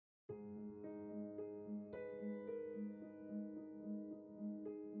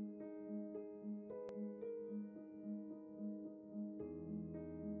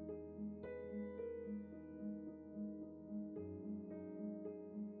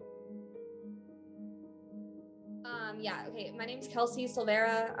Yeah, okay. My name is Kelsi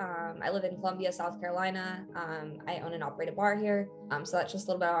Silvera. I live in Columbia, South Carolina. I own and operate a bar here. So that's just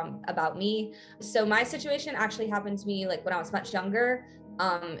a little bit about me. So my situation actually happened to me like when I was much younger.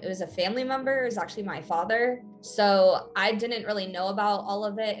 It was a family member. It was actually my father. So I didn't really know about all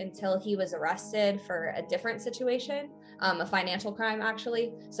of it until he was arrested for a different situation, a financial crime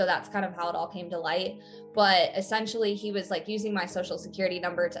actually. So that's kind of how it all came to light. But essentially he was like using my social security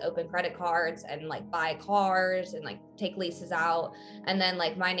number to open credit cards and like buy cars and like take leases out. And then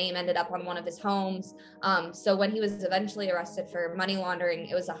like my name ended up on one of his homes. So when he was eventually arrested for money laundering,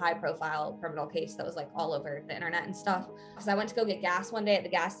 it was a high profile criminal case that was like all over the internet and stuff. Because I went to go get gas one day at the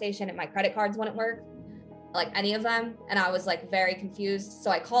gas station and my credit cards wouldn't work, like any of them. And I was like very confused.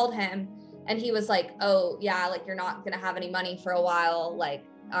 So I called him and he was like, oh yeah, like you're not gonna have any money for a while. Like,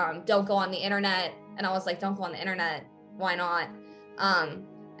 don't go on the internet. And I was like, don't go on the internet. Why not?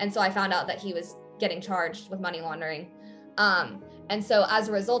 And so I found out that he was getting charged with money laundering. And so as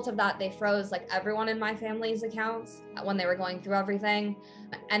a result of that, they froze like everyone in my family's accounts when they were going through everything.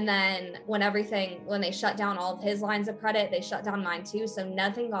 And then when they shut down all of his lines of credit, they shut down mine too. So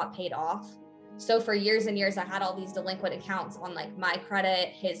nothing got paid off. So for years and years, I had all these delinquent accounts on like my credit,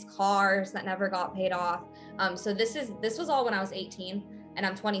 his cars that never got paid off. So this was all when I was 18 and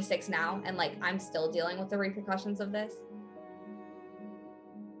I'm 26 now. And like, I'm still dealing with the repercussions of this.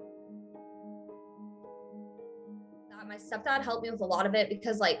 My stepdad helped me with a lot of it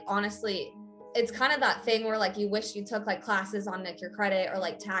because like, honestly, it's kind of that thing where like you wish you took like classes on like your credit or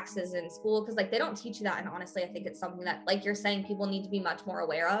like taxes in school, because like they don't teach you that. And honestly, I think it's something that, like you're saying, people need to be much more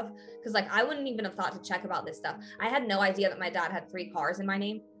aware of, because like I wouldn't even have thought to check about this stuff. I had no idea that my dad had 3 cars in my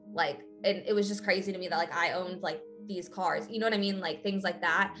name. Like, and it was just crazy to me that like I owned like these cars, you know what I mean? Like things like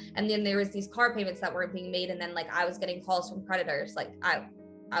that. And then there was these car payments that weren't being made. And then like I was getting calls from creditors. Like I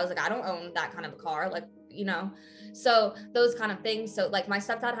was like, I don't own that kind of a car. Like, you know, so those kind of things. So like my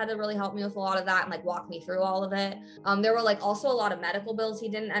stepdad had to really help me with a lot of that and like walk me through all of it. There were like also a lot of medical bills he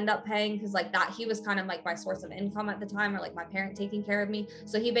didn't end up paying, because like that, he was kind of like my source of income at the time, or like my parent taking care of me.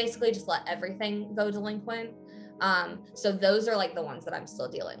 So he basically just let everything go delinquent. So those are like the ones that I'm still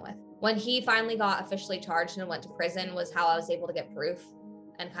dealing with. When he finally got officially charged and went to prison was how I was able to get proof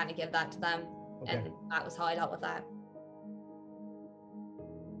and kind of give that to them. Okay. And that was how I dealt with that.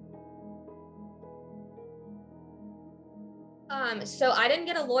 So I didn't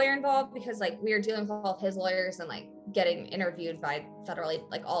get a lawyer involved because like we were dealing with all of his lawyers and like getting interviewed by federally,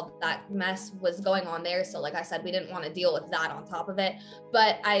 like all of that mess was going on there. So like I said, we didn't want to deal with that on top of it.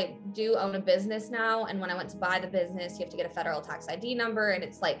 But I do own a business now. And when I went to buy the business, you have to get a federal tax ID number. And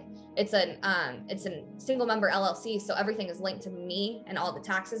it's like, it's a single member LLC. So everything is linked to me and all the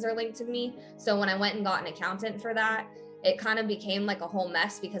taxes are linked to me. So when I went and got an accountant for that, it kind of became like a whole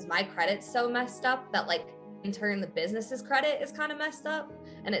mess because my credit's so messed up that like, in turn, the business's credit is kind of messed up,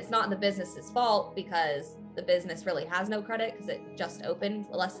 and it's not the business's fault because the business really has no credit because it just opened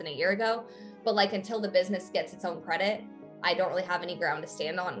less than a year ago. But like until the business gets its own credit, I don't really have any ground to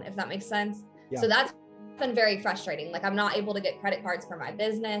stand on, if that makes sense. Yeah. So that's been very frustrating. Like I'm not able to get credit cards for my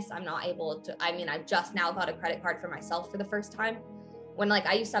business. I'm not able to, I mean, I've just now got a credit card for myself for the first time, when like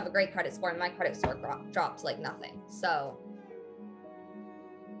I used to have a great credit score and my credit score dropped like nothing. So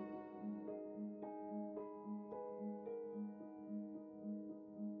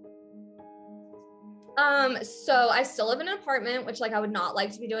so I still live in an apartment, which like I would not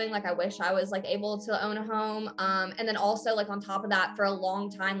like to be doing. Like I wish I was like able to own a home. And then also like on top of that, for a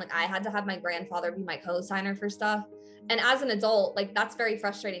long time, like I had to have my grandfather be my co-signer for stuff. And as an adult, like that's very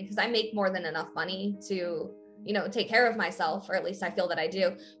frustrating because I make more than enough money to, you know, take care of myself, or at least I feel that I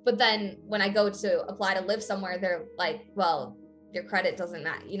do. But then when I go to apply to live somewhere, they're like, well, your credit doesn't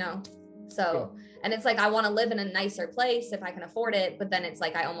matter, you know? So, and it's like, I want to live in a nicer place if I can afford it. But then it's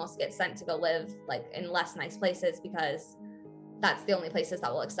like, I almost get sent to go live like in less nice places because that's the only places that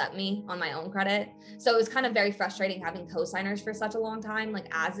will accept me on my own credit. So it was kind of very frustrating having co-signers for such a long time, like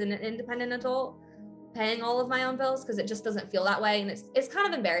as an independent adult, paying all of my own bills, because it just doesn't feel that way. And it's kind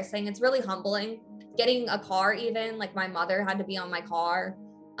of embarrassing. It's really humbling. Getting a car, even like my mother had to be on my car.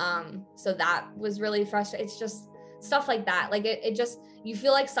 So that was really frustrating. It's just stuff like that. Like it just, you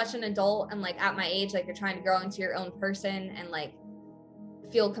feel like such an adult, and like at my age, like you're trying to grow into your own person and like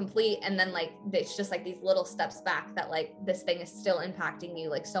feel complete. And then like, it's just like these little steps back that like this thing is still impacting you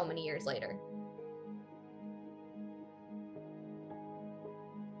like so many years later.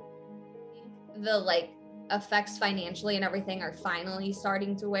 The like effects financially and everything are finally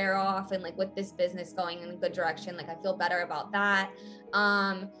starting to wear off, and like with this business going in a good direction, like I feel better about that.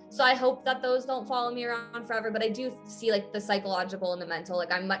 So I hope that those don't follow me around forever, but I do see like the psychological and the mental,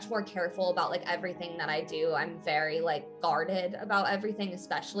 like I'm much more careful about like everything that I do. I'm very like guarded about everything,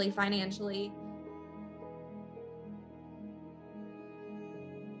 especially financially.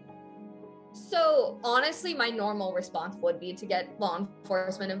 So honestly, my normal response would be to get law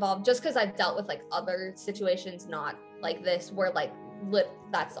enforcement involved, just because I've dealt with like other situations, not like this, where like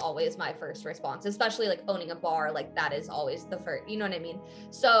that's always my first response, especially like owning a bar, like that is always the first, you know what I mean?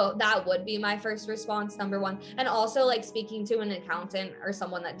 So that would be my first response, number one. And also like speaking to an accountant or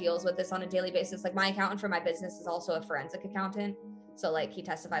someone that deals with this on a daily basis. Like my accountant for my business is also a forensic accountant. So like he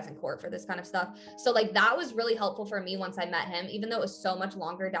testifies in court for this kind of stuff. So like that was really helpful for me once I met him, even though it was so much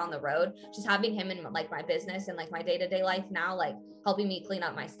longer down the road, just having him in like my business and like my day-to-day life now, like helping me clean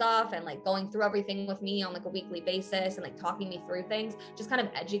up my stuff and like going through everything with me on like a weekly basis and like talking me through things, just kind of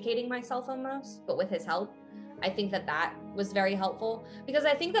educating myself almost, but with his help. I think that that was very helpful, because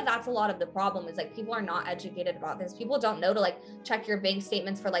I think that that's a lot of the problem is like people are not educated about this. People don't know to like check your bank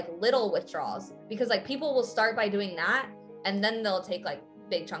statements for like little withdrawals, because like people will start by doing that and then they'll take like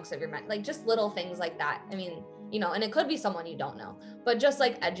big chunks of your money, like just little things like that. I mean, you know, and it could be someone you don't know, but just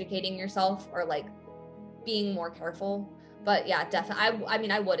like educating yourself or like being more careful. But yeah, definitely. I mean,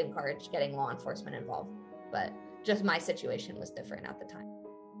 I would encourage getting law enforcement involved, but just my situation was different at the time.